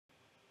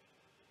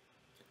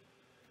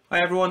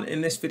Hi everyone,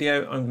 in this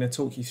video I'm going to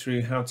talk you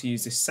through how to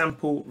use this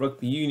sample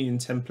Rugby Union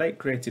template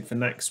created for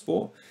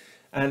Nacsport,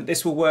 and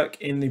this will work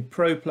in the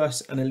Pro Plus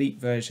and Elite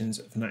versions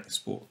of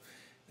Nacsport.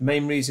 The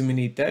main reason we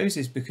need those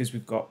is because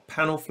we've got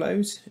panel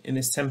flows in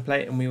this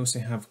template and we also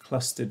have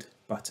clustered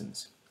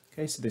buttons.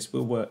 Okay, so this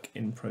will work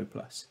in Pro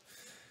Plus.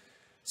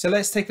 So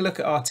let's take a look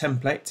at our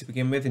template to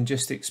begin with and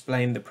just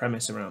explain the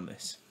premise around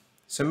this.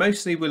 So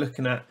mostly we're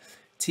looking at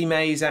Team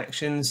A's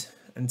actions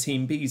and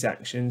Team B's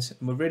actions,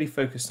 and we're really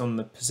focused on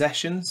the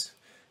possessions,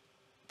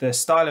 the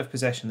style of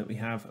possession that we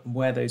have, and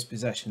where those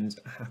possessions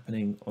are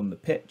happening on the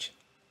pitch.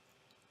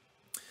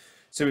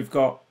 So we've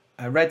got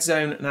a red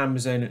zone, an amber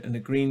zone, and a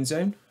green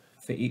zone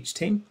for each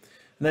team,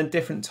 and then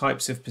different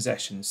types of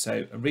possessions.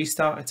 So a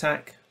restart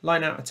attack,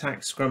 line out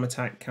attack, scrum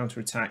attack, counter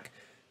attack,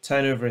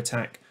 turnover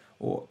attack,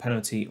 or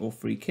penalty or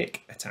free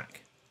kick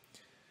attack.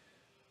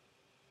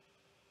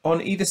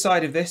 On either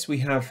side of this, we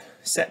have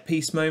set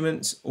piece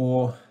moments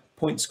or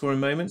point scoring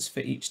moments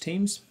for each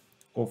teams,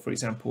 or for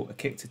example a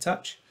kick to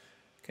touch.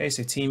 Okay,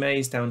 so Team A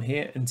is down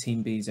here and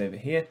Team B is over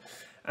here,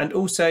 and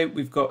also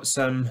we've got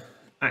some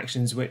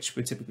actions which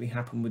would typically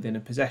happen within a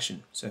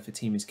possession. So if a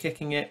team is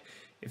kicking it,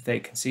 if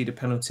they concede a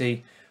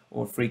penalty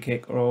or a free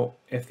kick, or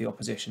if the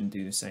opposition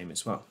do the same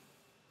as well.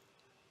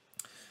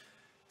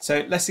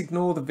 So let's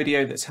ignore the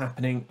video that's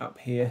happening up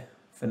here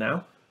for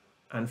now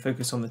and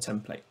focus on the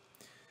template.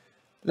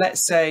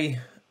 Let's say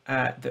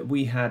that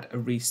we had a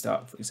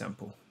restart, for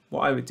example.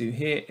 What I would do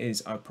here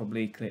is I'd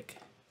probably click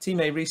Team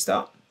A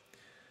restart,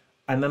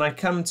 and then I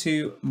come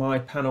to my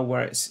panel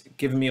where it's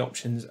given me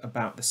options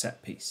about the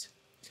set piece.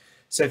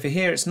 So for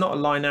here, it's not a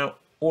line out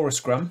or a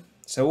scrum,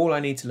 so all I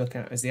need to look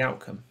at is the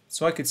outcome.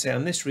 So I could say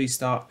on this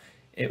restart,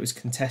 it was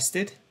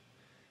contested,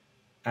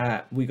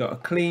 we got a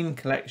clean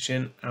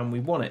collection and we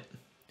won it.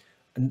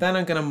 And then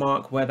I'm going to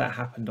mark where that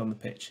happened on the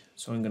pitch.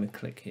 So I'm going to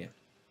click here.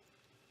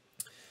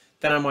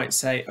 Then I might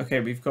say, okay,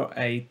 we've got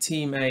a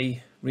Team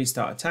A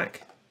restart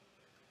attack.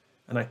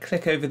 And I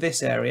click over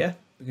this area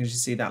because you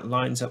see that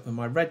lines up with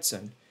my red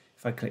zone.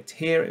 If I clicked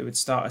here, it would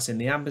start us in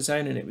the amber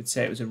zone and it would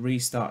say it was a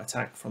restart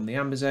attack from the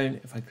amber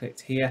zone. If I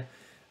clicked here,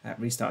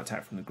 restart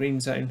attack from the green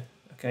zone.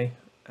 Okay,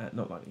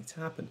 not likely to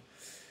happen.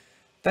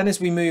 Then as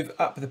we move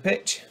up the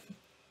pitch,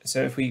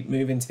 so if we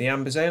move into the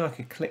amber zone, I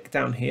could click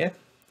down here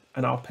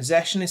and our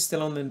possession is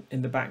still on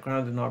in the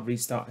background and our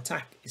restart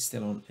attack is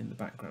still on in the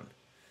background.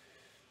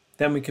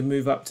 Then we can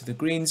move up to the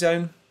green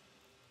zone.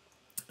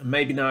 And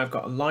maybe now I've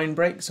got a line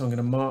break, so I'm going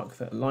to mark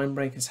that a line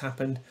break has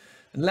happened.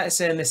 And let's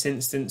say in this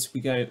instance, we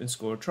go and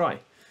score a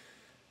try.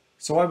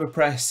 So I would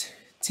press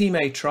Team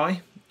A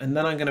try, and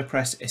then I'm going to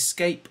press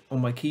escape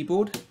on my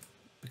keyboard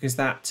because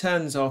that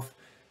turns off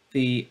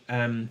the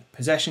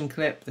possession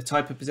clip, the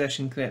type of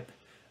possession clip,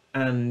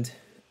 and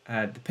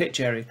the pitch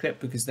area clip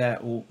because they're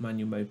all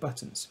manual mode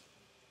buttons.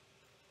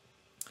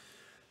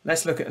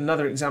 Let's look at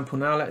another example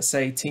now. Let's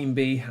say Team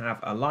B have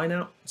a line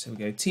out. So we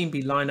go Team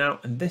B line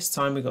out, and this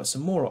time we've got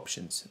some more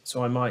options.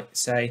 So I might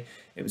say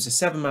it was a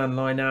 7-man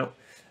line out.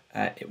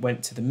 It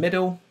went to the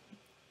middle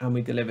and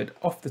we delivered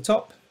off the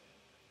top.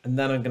 And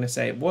then I'm going to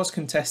say it was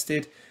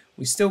contested.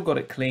 We still got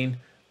it clean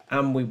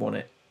and we won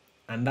it.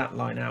 And that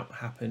line out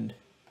happened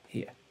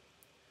here.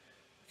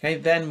 Okay,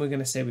 then we're going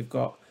to say we've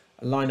got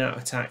a line out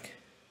attack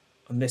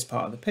on this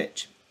part of the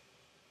pitch.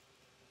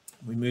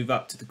 We move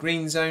up to the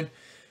green zone.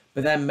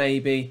 But then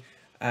maybe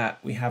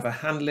we have a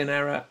handling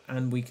error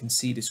and we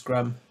concede a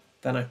scrum.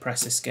 Then I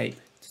press escape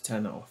to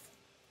turn that off.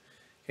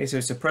 Okay, so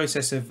it's a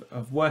process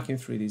of working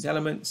through these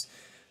elements.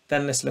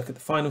 Then let's look at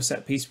the final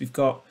set piece we've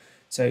got.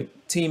 So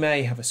Team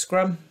A have a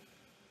scrum,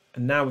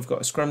 and now we've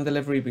got a scrum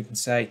delivery. We can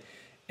say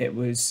it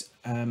was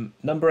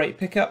number 8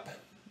 pickup.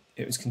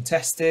 It was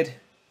contested,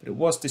 but it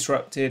was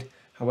disrupted.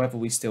 However,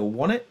 we still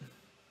won it,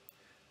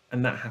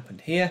 and that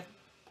happened here.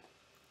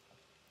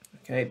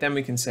 Okay, then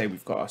we can say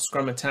we've got our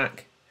scrum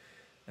attack.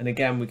 And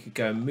again, we could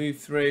go and move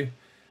through.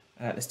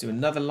 Let's do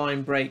another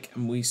line break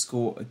and we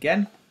score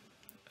again.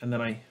 And then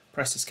I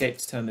press escape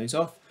to turn those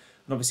off.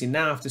 And obviously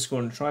now after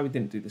scoring a try, we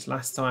didn't do this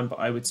last time, but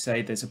I would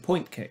say there's a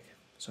point kick.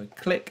 So I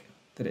click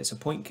that it's a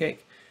point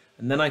kick.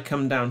 And then I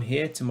come down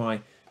here to my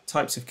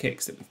types of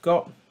kicks that we've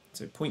got.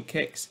 So point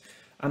kicks.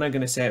 And I'm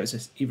going to say it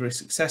was either a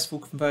successful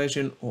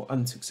conversion or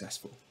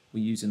unsuccessful.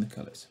 We're using the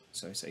colours.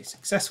 So I say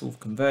successful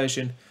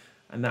conversion,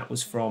 and that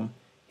was from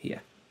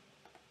here.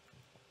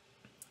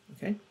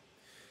 Okay.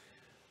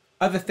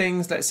 Other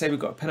things, let's say we've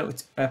got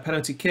a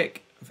penalty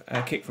kick,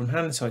 a kick from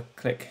hand, so I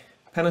click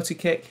penalty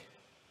kick,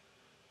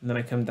 and then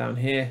I come down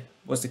here,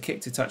 was the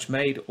kick to touch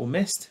made or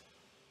missed?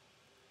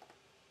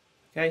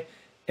 Okay,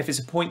 if it's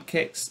a point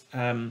kicks,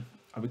 I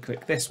would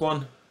click this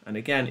one, and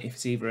again, if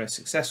it's either a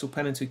successful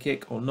penalty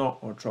kick or not,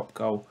 or a drop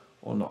goal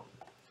or not.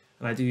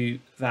 And I do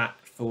that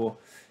for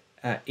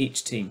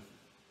each team,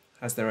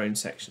 has their own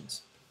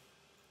sections.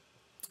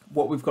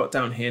 What we've got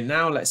down here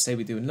now, let's say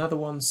we do another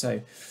one,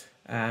 so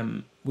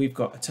we've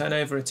got a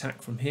turnover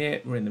attack from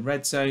here. We're in the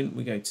red zone.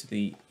 We go to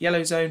the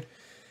yellow zone.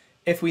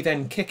 If we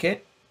then kick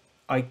it,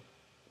 I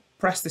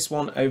press this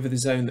one over the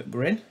zone that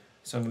we're in.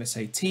 So I'm going to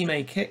say Team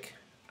A kick,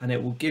 and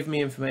it will give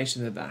me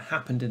information that that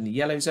happened in the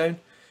yellow zone.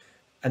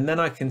 And then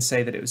I can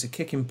say that it was a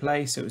kick in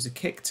play, so it was a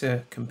kick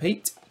to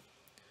compete,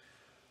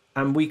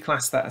 and we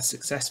class that as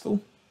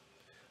successful,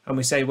 and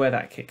we say where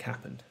that kick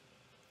happened.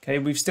 Okay,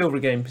 we've still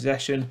regained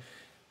possession,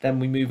 then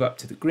we move up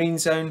to the green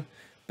zone,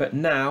 but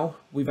now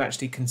we've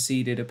actually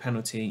conceded a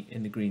penalty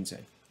in the green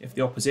zone. If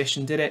the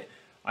opposition did it,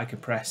 I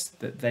could press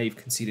that they've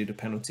conceded a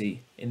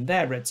penalty in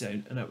their red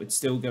zone, and that would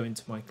still go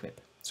into my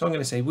clip. So I'm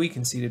going to say we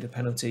conceded a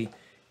penalty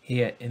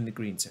here in the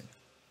green zone.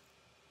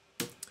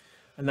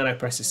 And then I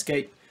press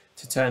escape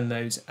to turn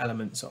those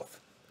elements off.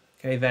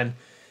 Okay, then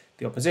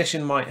the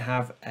opposition might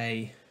have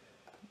a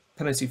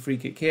penalty free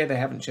kick here. They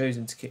haven't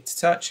chosen to kick to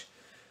touch,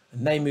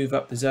 and they move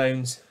up the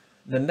zones.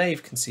 Then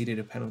they've conceded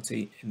a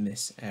penalty in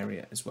this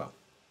area as well.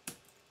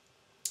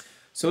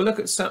 So we'll look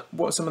at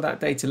what some of that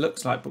data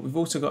looks like, but we've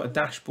also got a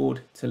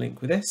dashboard to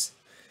link with this.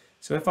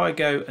 So if I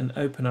go and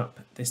open up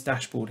this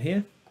dashboard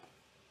here,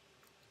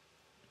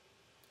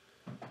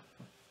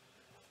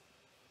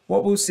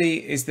 what we'll see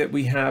is that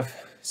we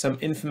have some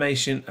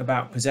information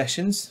about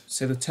possessions.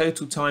 So the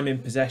total time in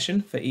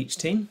possession for each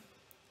team,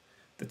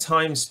 the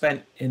time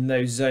spent in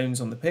those zones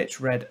on the pitch,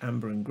 red,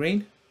 amber and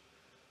green.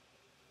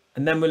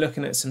 And then we're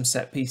looking at some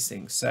set piece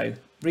things. So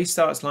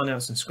restarts,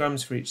 lineouts and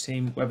scrums for each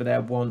team, whether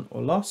they're won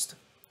or lost.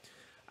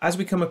 As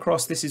we come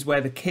across, this is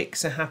where the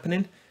kicks are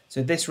happening.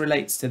 So this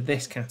relates to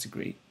this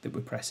category that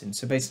we're pressing.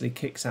 So basically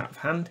kicks out of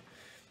hand.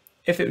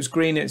 If it was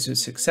green, it's a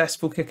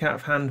successful kick out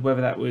of hand, whether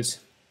that was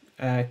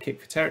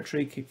kick for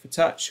territory, kick for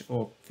touch,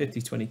 or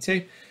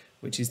 50-22,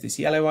 which is this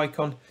yellow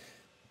icon.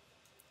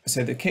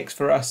 So the kicks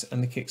for us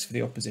and the kicks for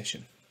the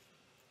opposition.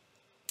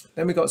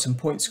 Then we've got some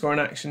point scoring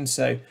actions.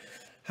 So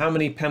how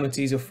many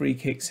penalties or free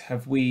kicks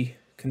have we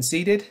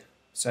conceded?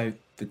 So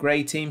the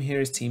grey team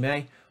here is team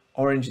A,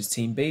 orange is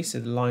team B, so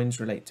the lines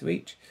relate to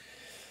each.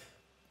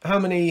 How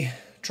many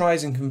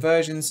tries and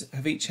conversions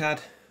have each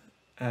had?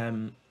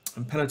 And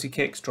penalty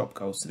kicks, drop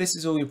goals. So this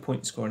is all your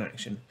point scoring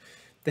action.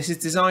 This is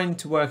designed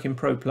to work in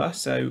Pro Plus,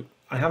 so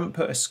I haven't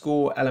put a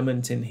score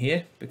element in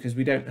here because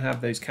we don't have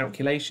those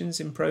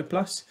calculations in Pro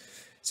Plus.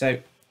 So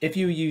if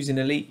you were using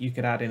Elite, you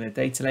could add in a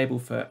data label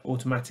for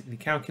automatically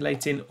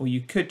calculating, or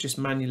you could just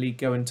manually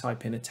go and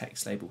type in a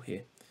text label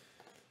here.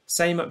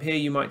 Same up here,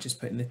 you might just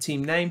put in the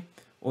team name,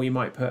 or you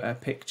might put a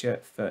picture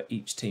for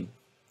each team.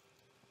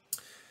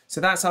 So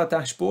that's our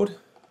dashboard.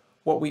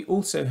 What we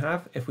also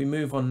have, if we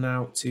move on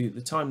now to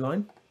the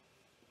timeline,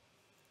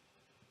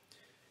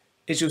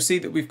 is you'll see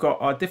that we've got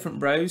our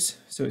different rows.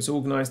 So it's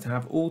organized to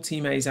have all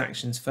team A's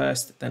actions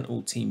first, then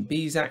all team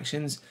B's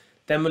actions.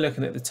 Then we're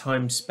looking at the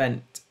time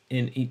spent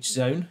in each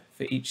zone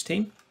for each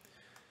team.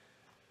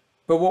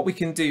 But what we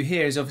can do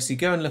here is obviously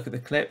go and look at the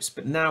clips,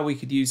 but now we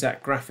could use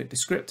that graphic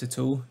descriptor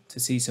tool to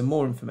see some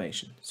more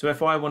information. So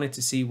if I wanted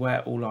to see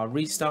where all our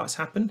restarts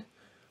happened,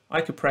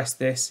 I could press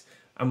this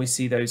and we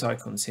see those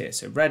icons here.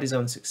 So red is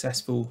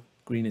unsuccessful,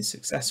 green is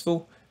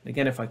successful. And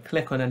again, if I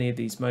click on any of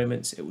these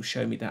moments, it will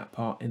show me that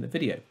part in the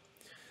video.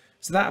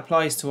 So that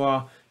applies to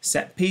our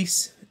set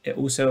piece. It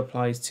also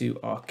applies to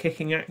our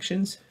kicking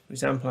actions. For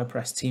example, I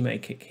press team A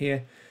kick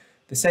here.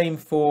 The same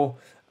for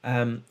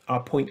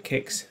our point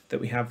kicks that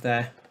we have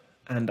there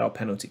and our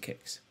penalty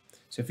kicks.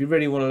 So if you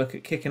really want to look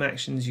at kicking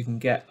actions, you can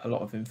get a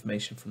lot of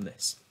information from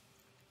this.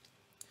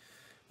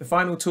 The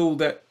final tool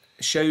that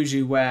shows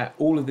you where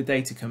all of the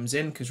data comes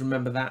in, because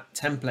remember that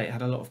template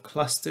had a lot of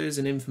clusters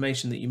and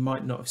information that you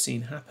might not have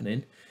seen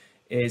happening,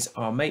 is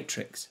our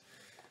matrix.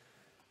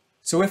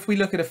 So if we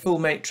look at a full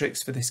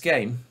matrix for this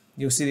game,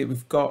 you'll see that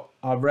we've got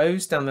our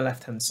rows down the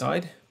left hand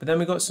side, but then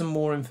we've got some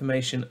more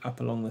information up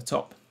along the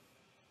top.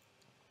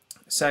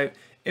 So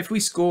if we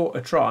score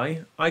a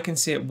try, I can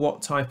see at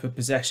what type of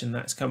possession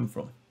that's come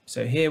from.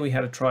 So here we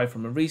had a try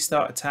from a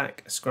restart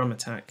attack, a scrum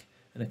attack,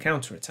 and a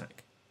counter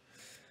attack.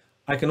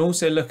 I can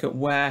also look at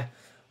where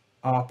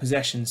our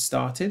possessions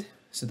started,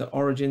 so the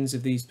origins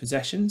of these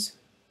possessions,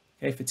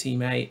 okay, for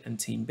team A and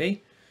team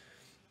B.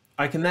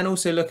 I can then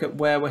also look at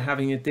where we're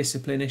having a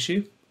discipline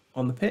issue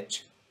on the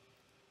pitch.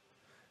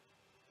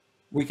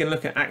 We can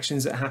look at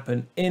actions that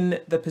happen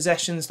in the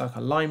possessions, like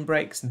our line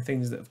breaks and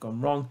things that have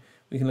gone wrong.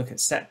 We can look at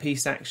set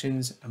piece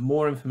actions and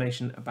more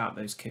information about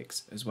those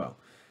kicks as well.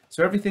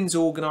 So everything's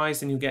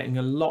organized and you're getting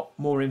a lot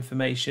more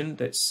information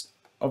that's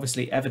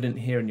obviously evident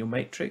here in your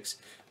matrix,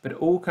 but it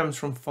all comes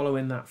from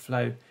following that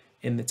flow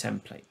in the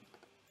template.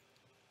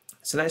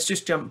 So let's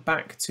just jump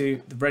back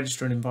to the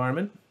registering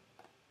environment.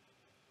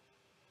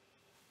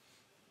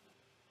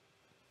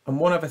 And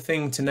one other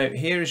thing to note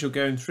here as you're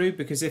going through,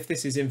 because if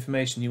this is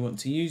information you want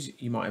to use,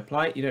 you might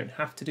apply it. You don't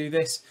have to do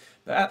this,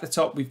 but at the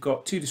top we've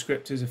got two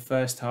descriptors of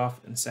first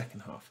half and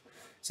second half.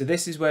 So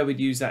this is where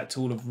we'd use that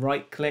tool of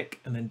right click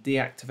and then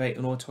deactivate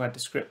an auto add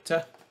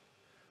descriptor,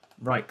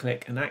 right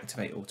click and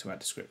activate auto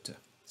add descriptor.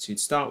 So you'd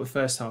start with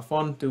first half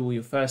on, do all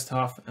your first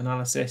half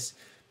analysis,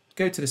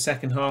 go to the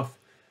second half,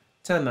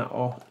 turn that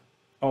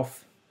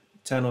off,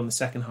 turn on the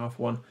second half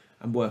one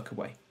and work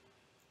away.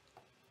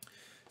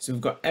 So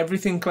we've got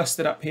everything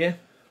clustered up here.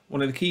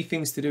 One of the key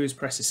things to do is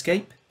press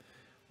escape.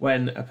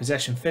 when a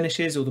possession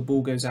finishes or the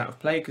ball goes out of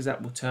play, because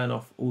that will turn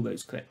off all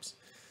those clips.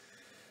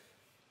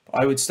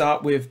 I would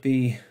start with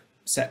the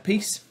set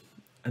piece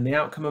and the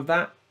outcome of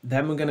that.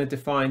 Then we're going to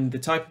define the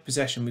type of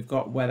possession we've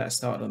got, where that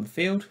started on the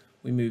field.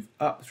 We move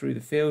up through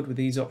the field with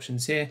these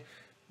options here.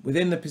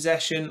 Within the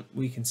possession,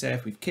 we can say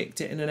if we've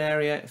kicked it in an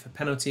area, if a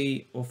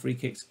penalty or free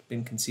kick's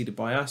been conceded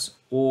by us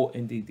or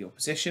indeed the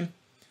opposition.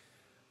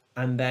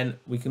 And then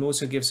we can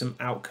also give some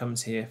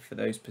outcomes here for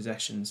those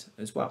possessions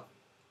as well.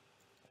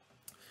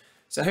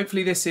 So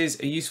hopefully this is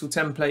a useful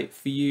template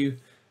for you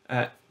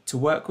to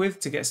work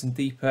with to get some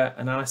deeper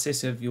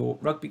analysis of your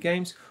rugby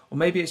games, or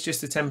maybe it's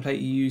just a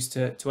template you use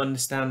to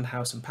understand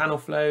how some panel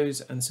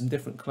flows and some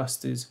different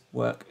clusters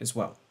work as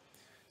well.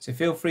 So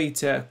feel free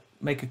to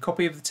make a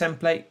copy of the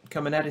template,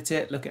 come and edit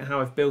it, look at how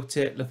I've built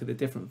it, look at the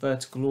different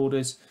vertical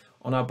orders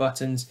on our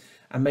buttons,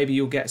 and maybe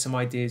you'll get some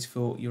ideas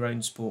for your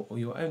own sport or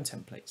your own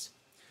templates.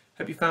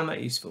 Hope you found that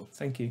useful.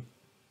 Thank you.